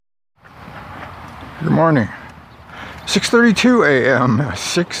Good morning. 6:32 a.m.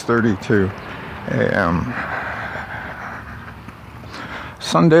 6:32 a.m.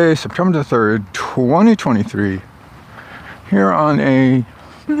 Sunday, September the 3rd, 2023. Here on a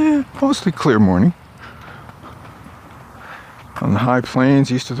mostly clear morning on the high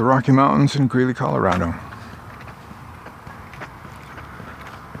plains east of the Rocky Mountains in Greeley, Colorado.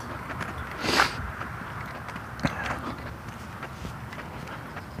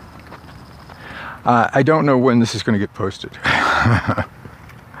 I don't know when this is going to get posted.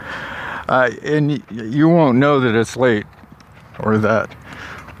 And you won't know that it's late or that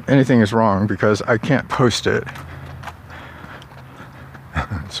anything is wrong because I can't post it.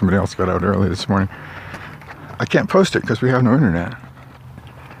 Somebody else got out early this morning. I can't post it because we have no internet.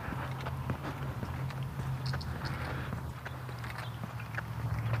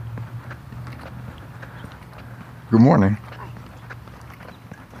 Good morning.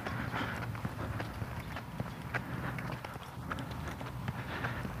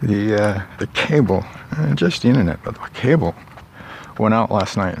 The cable, just the internet, but the cable went out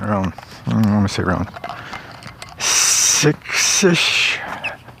last night around, I'm going to say around 6-ish,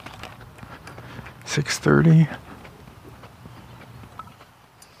 6:30.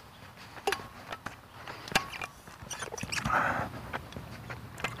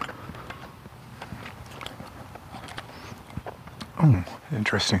 Oh,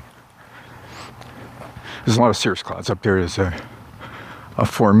 interesting. There's a lot of cirrus clouds up there. There's a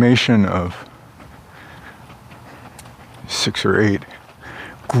formation of 6 or 8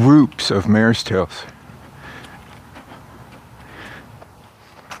 groups of mare's tails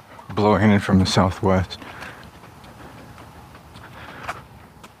blowing in from the southwest.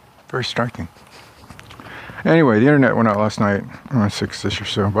 Very striking. Anyway, the internet went out last night, 6-ish or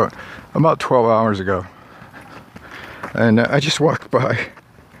so, but about 12 hours ago. And I just walked by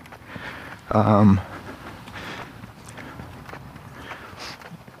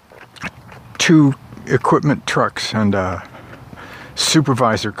 2 equipment trucks and a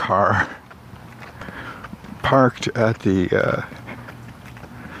supervisor car parked at the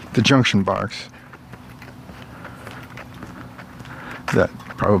junction box that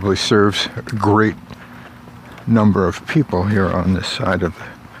probably serves a great number of people here on this side of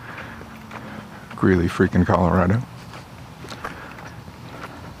Greeley, freaking Colorado.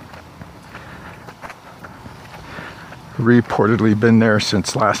 Reportedly been there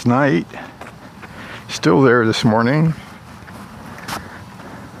since last night. Still there this morning.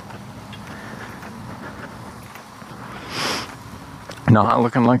 Not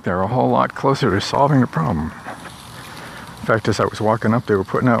looking like they're a whole lot closer to solving the problem. In fact, as I was walking up, they were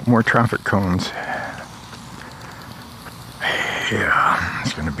putting out more traffic cones. Yeah,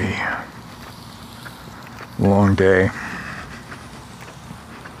 it's gonna be a long day.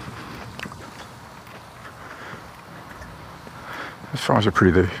 The flowers are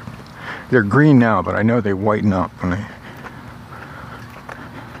pretty. They're green now, but I know they whiten up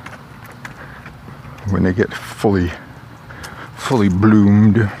when they get fully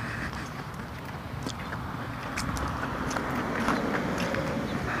bloomed.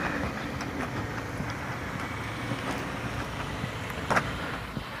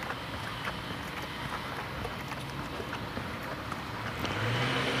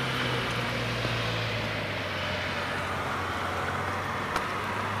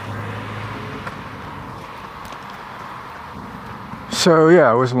 So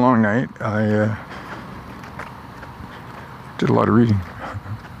yeah, it was a long night. I did a lot of reading.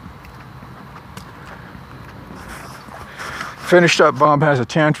 Finished up Bob Has a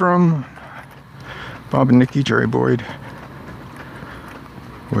Tantrum. Bob and Nikki, Jerry Boyd.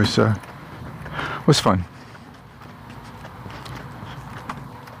 Was fun.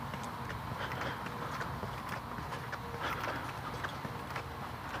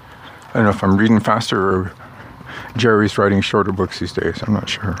 I don't know if I'm reading faster or Jerry's writing shorter books these days. I'm not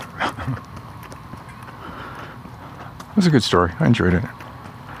sure. It was a good story. I enjoyed it.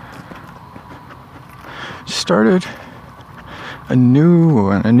 Started a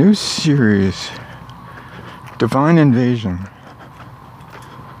new series, Divine Invasion.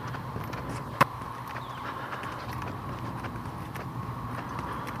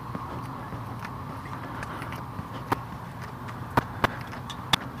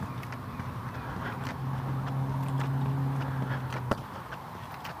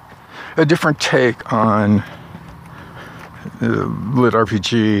 A different take on lit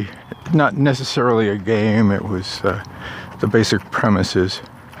RPG. Not necessarily a game. It was the basic premise is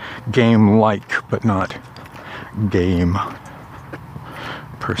game-like, but not game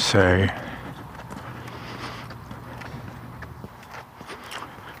per se.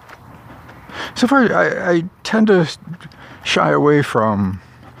 So far, I tend to shy away from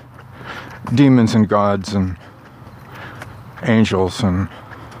demons and gods and angels and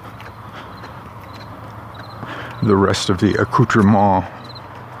the rest of the accoutrement.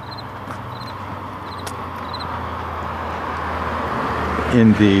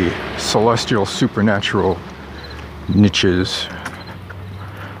 In the celestial supernatural niches.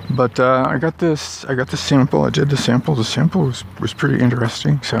 But I got the sample. I did the sample. The sample was pretty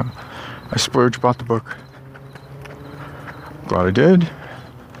interesting, so I splurged, bought the book. Glad I did.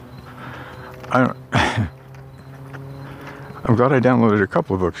 I'm glad I downloaded a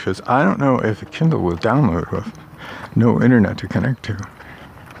couple of books, because I don't know if a Kindle will download with no internet to connect to.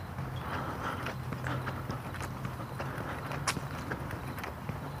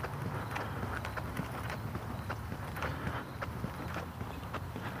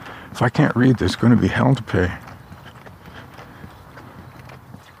 If I can't read, there's going to be hell to pay.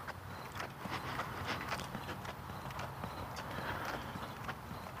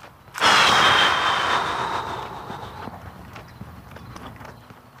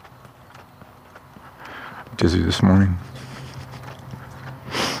 Dizzy this morning.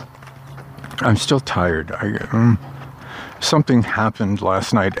 I'm still tired. Something happened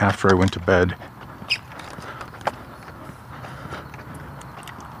last night after I went to bed.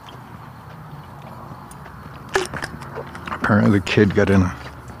 Apparently the kid got in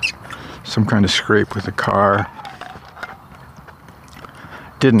some kind of scrape with a car.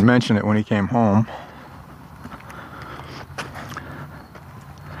 Didn't mention it when he came home.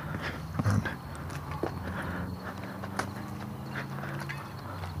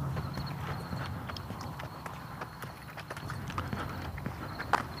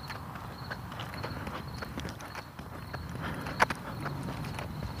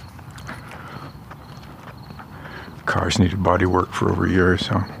 Cars needed body work for over a year,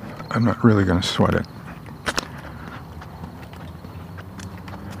 so I'm not really going to sweat it.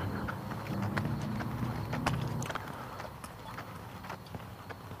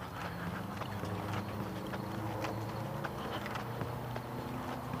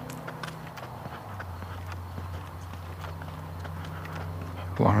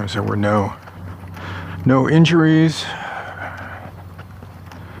 As long as there were no injuries,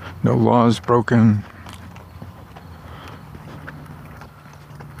 no laws broken.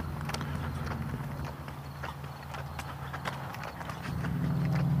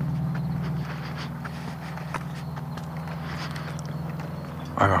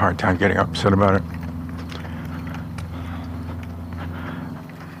 I have a hard time getting upset about it.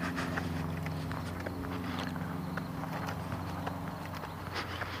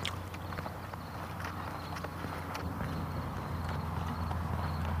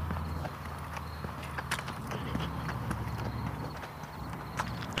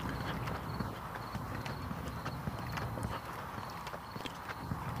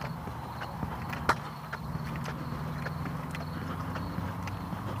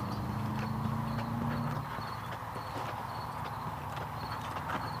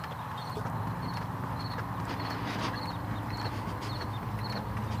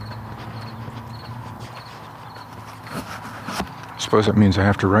 I suppose that means I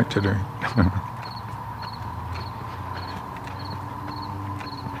have to write today.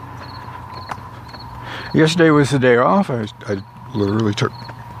 Yesterday was the day off. I literally took...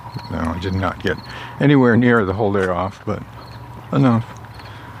 No, I did not get anywhere near the whole day off, but enough.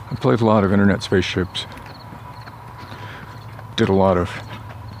 I played a lot of Internet Spaceships. Did a lot of...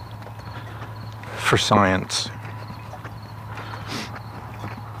 for science.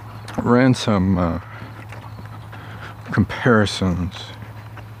 Ran some... comparisons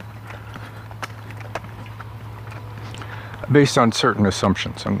based on certain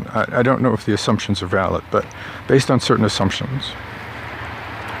assumptions, and I don't know if the assumptions are valid, but based on certain assumptions.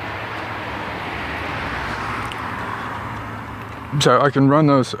 So I can run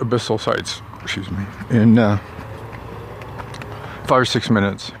those abyssal sites, in 5 or 6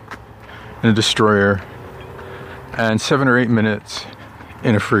 minutes in a destroyer and 7 or 8 minutes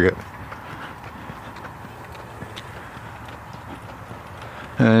in a frigate.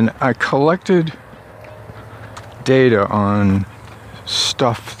 And I collected data on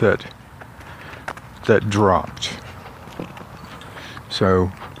stuff that dropped.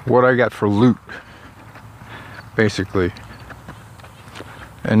 So what I got for loot, basically.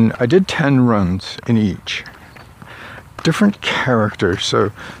 And I did 10 runs in each. Different characters,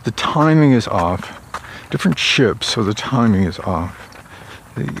 so the timing is off. Different ships, so the timing is off.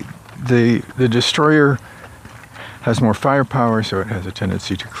 The destroyer has more firepower, so it has a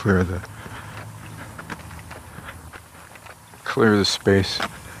tendency to clear the space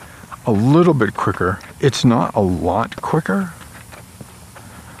a little bit quicker. It's not a lot quicker.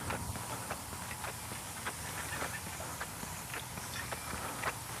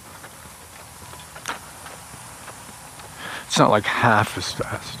 It's not like half as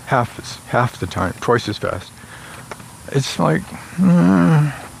fast, half the time, twice as fast. It's like,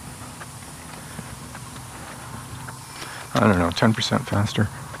 I don't know, 10% faster,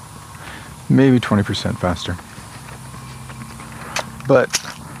 maybe 20% faster. But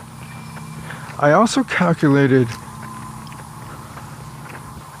I also calculated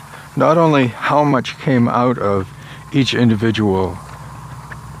not only how much came out of each individual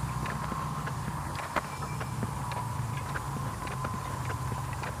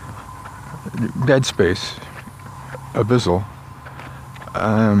dead space, abyssal.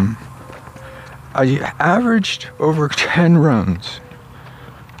 I averaged over 10 runs,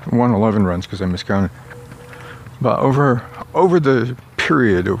 11 runs because I miscounted, but over the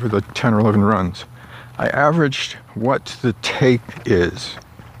period, over the 10 or 11 runs, I averaged what the take is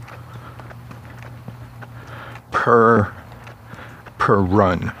per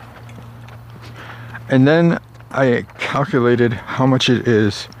run, and then I calculated how much it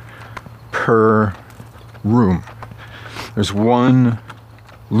is per room. There's one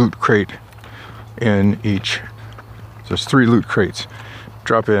loot crate in each. So there's 3 loot crates.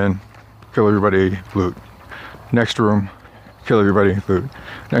 Drop in, kill everybody, loot. Next room, kill everybody, loot.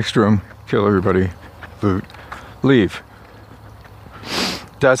 Next room, kill everybody, loot. Leave.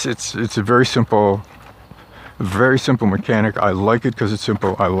 It's a very simple mechanic. I like it because it's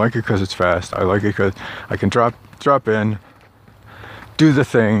simple. I like it because it's fast. I like it because I can drop in, do the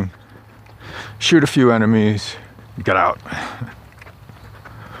thing, shoot a few enemies, get out.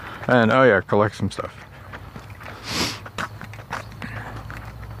 And oh yeah, collect some stuff.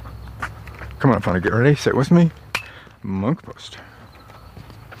 Come on, Funny, get ready, sit with me. Monk post.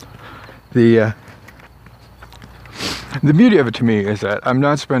 The beauty of it to me is that I'm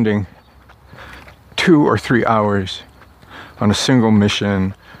not spending 2 or 3 hours on a single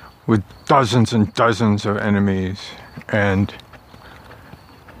mission with dozens and dozens of enemies, and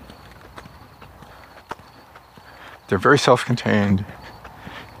they're very self-contained.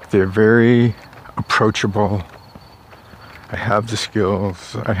 They're very approachable. I have the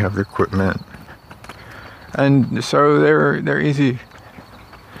skills. I have the equipment, and so they're easy.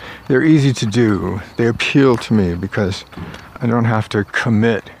 They're easy to do. They appeal to me because I don't have to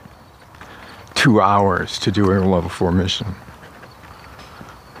commit 2 hours to do a level 4 mission.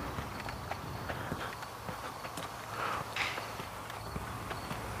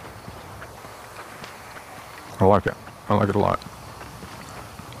 I like it. I like it a lot.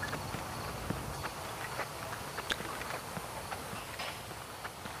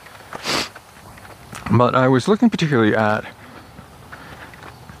 But I was looking particularly at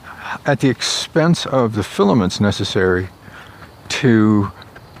the expense of the filaments necessary to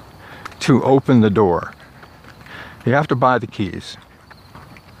open the door. You have to buy the keys,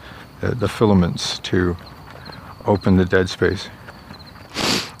 the filaments to open the dead space.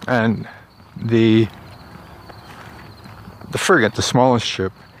 And the frigate, the smallest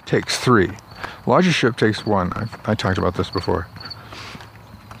ship, takes 3. Larger ship takes 1. I talked about this before.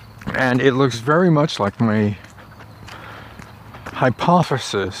 And it looks very much like my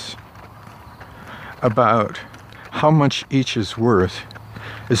hypothesis about how much each is worth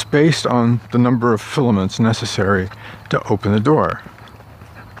is based on the number of filaments necessary to open the door.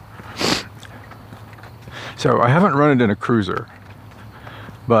 So I haven't run it in a cruiser,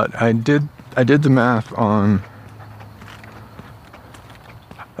 but I did the math on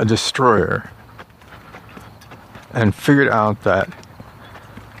a destroyer and figured out that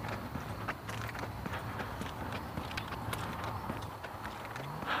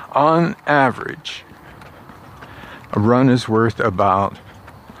on average, a run is worth about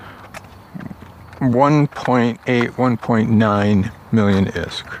 1.8, 1.9 million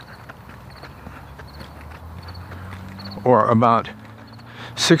ISK, or about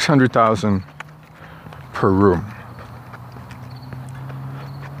 600,000 per room.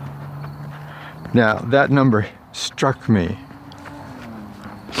 Now, that number struck me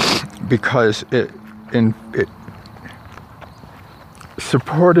because it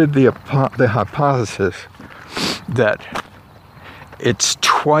supported the hypothesis that it's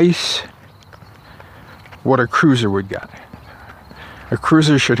twice what a cruiser would get. A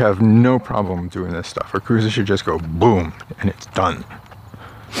cruiser should have no problem doing this stuff. A cruiser should just go boom and it's done.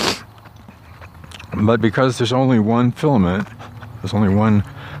 But because there's only one filament, there's only one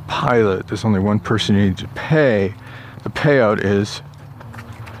pilot, there's only one person you need to pay, the payout is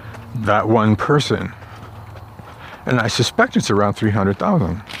that one person. And I suspect it's around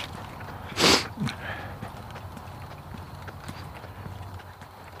 300,000.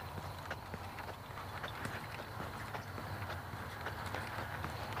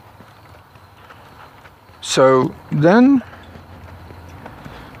 So then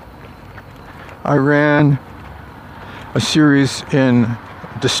I ran a series in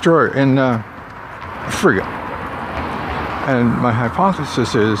frigate. And my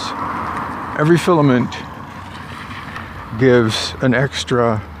hypothesis is every filament gives an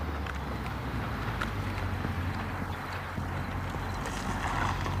extra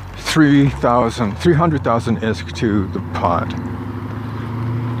 300,000 ISK to the pot.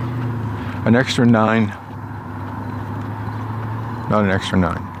 An extra 9, not an extra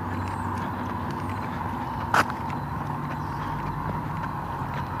 9.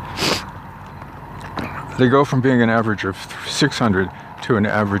 They go from being an average of 600 to an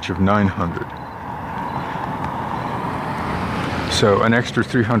average of 900. So an extra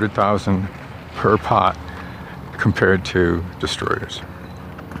 300,000 per pot compared to destroyers.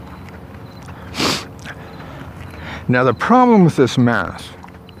 Now the problem with this math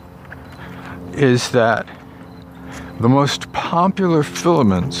is that the most popular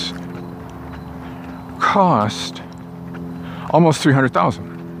filaments cost almost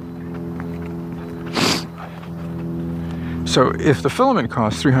 300,000. So if the filament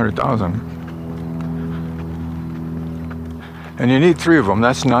costs 300,000 and you need 3 of them,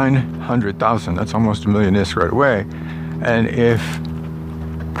 that's 900,000. That's almost 1 million ISK right away. And if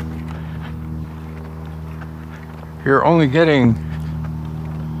you're only getting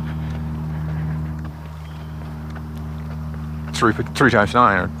 3 times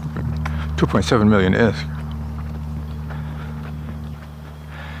 9, or 2.7 million ISK,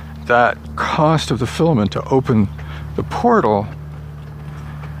 that cost of the filament to open the portal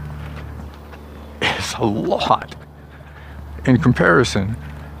is a lot in comparison.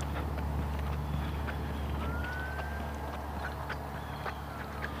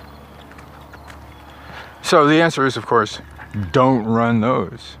 So the answer is, of course, don't run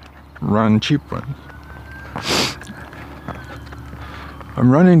those. Run cheap ones. I'm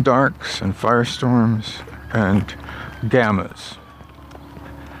running darks and firestorms and gammas.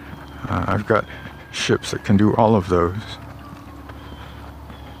 I've got ships that can do all of those.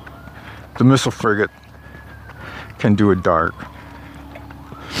 The missile frigate can do a dark.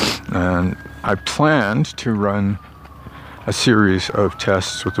 And I planned to run a series of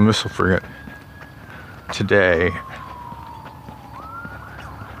tests with the missile frigate today.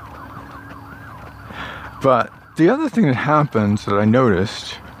 But the other thing that happens that I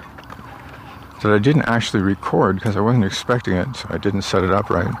noticed that I didn't actually record because I wasn't expecting it, so I didn't set it up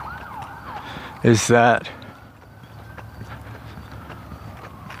right, is that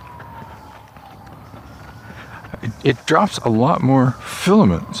it drops a lot more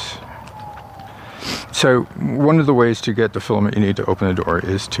filaments. So one of the ways to get the filament you need to open the door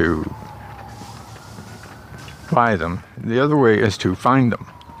is to buy them. The other way is to find them.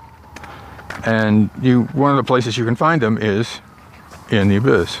 And one of the places you can find them is in the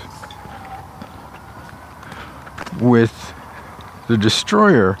abyss. With the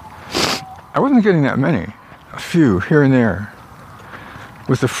destroyer, I wasn't getting that many. A few here and there.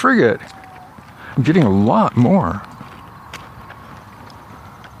 With the frigate, I'm getting a lot more.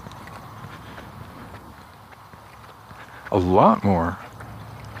 A lot more.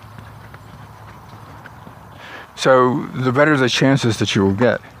 So the better the chances that you will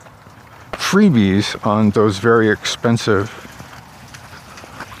get freebies on those very expensive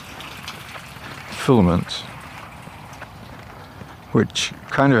filaments, which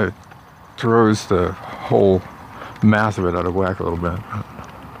kind of throws the whole math of it out of whack a little bit.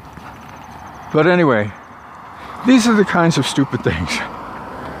 But anyway, these are the kinds of stupid things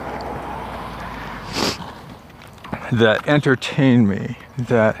that entertain me,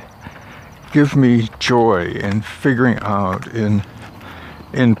 that give me joy in figuring out, in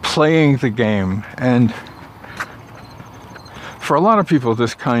playing the game. And for a lot of people,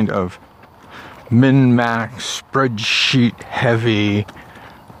 this kind of min-max, spreadsheet heavy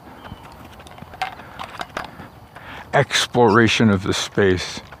exploration of the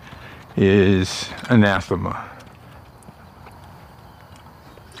space is anathema.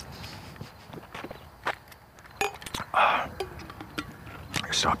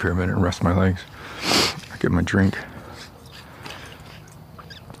 Stop here a minute and rest my legs. Get my drink.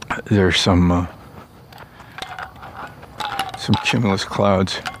 There's some cumulus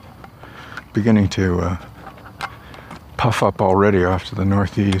clouds beginning to puff up already off to the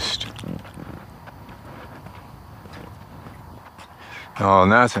northeast. Oh,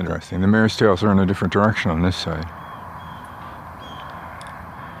 and that's interesting. The mare's tails are in a different direction on this side.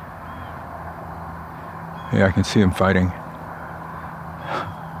 Yeah, I can see them fighting.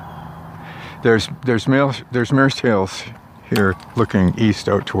 There's mare's tails here looking east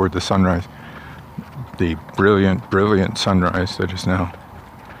out toward the sunrise. the brilliant, brilliant sunrise that has now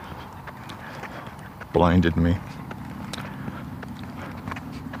blinded me.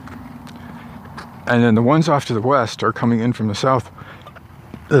 And then the ones off to the west are coming in from the southwest.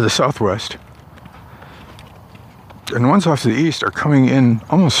 And the ones off to the east are coming in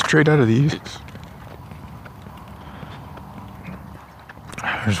almost straight out of the east.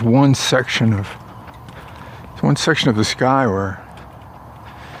 There's one section of the sky where,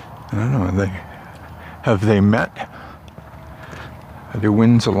 I don't know, have they met? Are the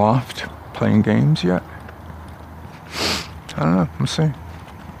winds aloft playing games yet? I don't know. We'll see.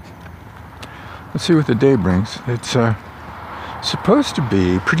 Let's see what the day brings. It's supposed to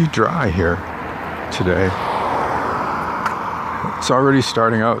be pretty dry here today. It's already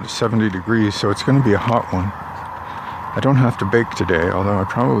starting out at 70 degrees, so it's going to be a hot one. I don't have to bake today, although I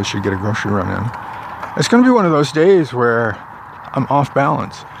probably should get a grocery run in. It's going to be one of those days where I'm off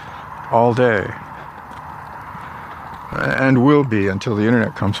balance all day. And will be until the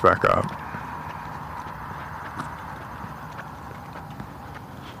internet comes back up.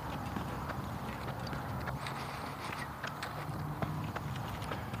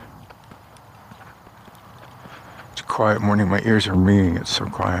 It's a quiet morning. My ears are ringing. It's so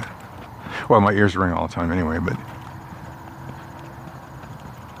quiet. Well, my ears ring all the time anyway, but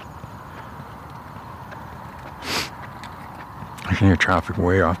I can hear traffic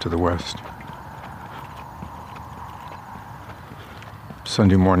way off to the west.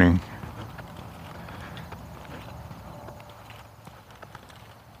 Sunday morning.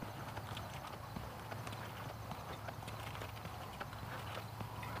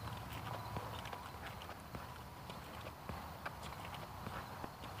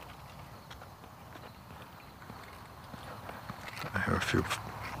 I have a few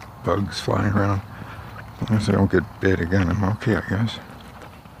bugs flying around. As long as I don't get bit again, I'm okay, I guess.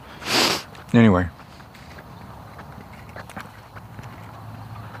 Anyway.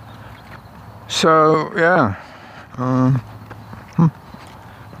 So, yeah.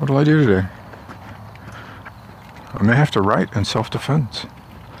 What will I do today? I may have to write in self-defense.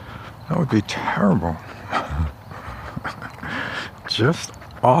 That would be terrible. Just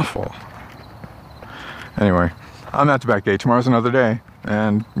awful. Anyway, I'm at the back day. Tomorrow's another day.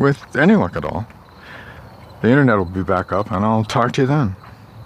 And with any luck at all, the internet will be back up, and I'll talk to you then.